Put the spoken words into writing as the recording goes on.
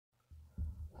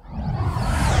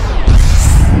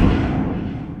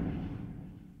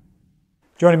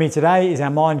Joining me today is our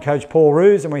mind coach, Paul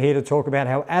Roos, and we're here to talk about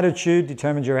how attitude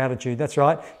determines your attitude. That's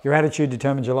right, your attitude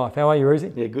determines your life. How are you,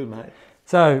 Roosy? Yeah, good, mate.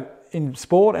 So, in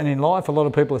sport and in life, a lot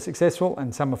of people are successful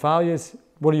and some are failures.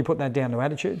 What do you put that down to,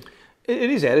 attitude?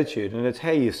 It is attitude, and it's how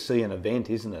you see an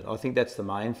event, isn't it? I think that's the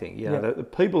main thing. You know, the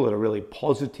people that are really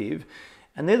positive,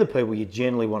 and they're the people you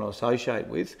generally want to associate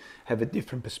with, have a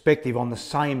different perspective on the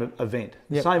same event.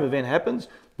 The same event happens,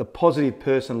 the positive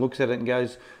person looks at it and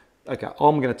goes, okay,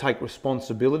 I'm going to take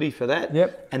responsibility for that,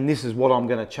 and this is what I'm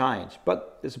going to change.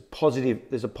 But there's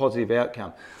a positive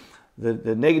outcome.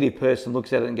 The negative person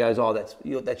looks at it and goes, oh,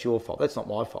 that's your fault. That's not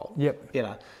my fault. You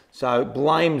know, so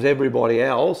blames everybody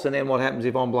else, and then what happens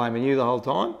if I'm blaming you the whole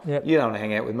time? You don't want to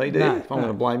hang out with me, do you? If I'm going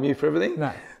to blame you for everything.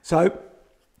 So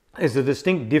there's a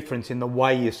distinct difference in the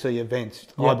way you see events,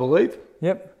 I believe.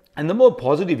 And the more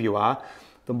positive you are,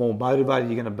 the more motivated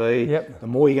you're going to be, the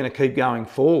more you're going to keep going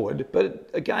forward.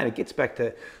 But again, it gets back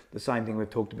to the same thing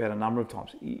we've talked about a number of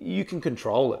times. You can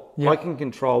control it. I can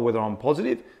control whether I'm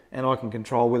positive, and I can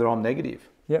control whether I'm negative.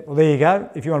 Well, there you go.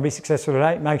 If you want to be successful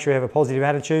today, make sure you have a positive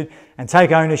attitude and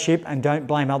take ownership and don't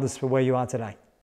blame others for where you are today.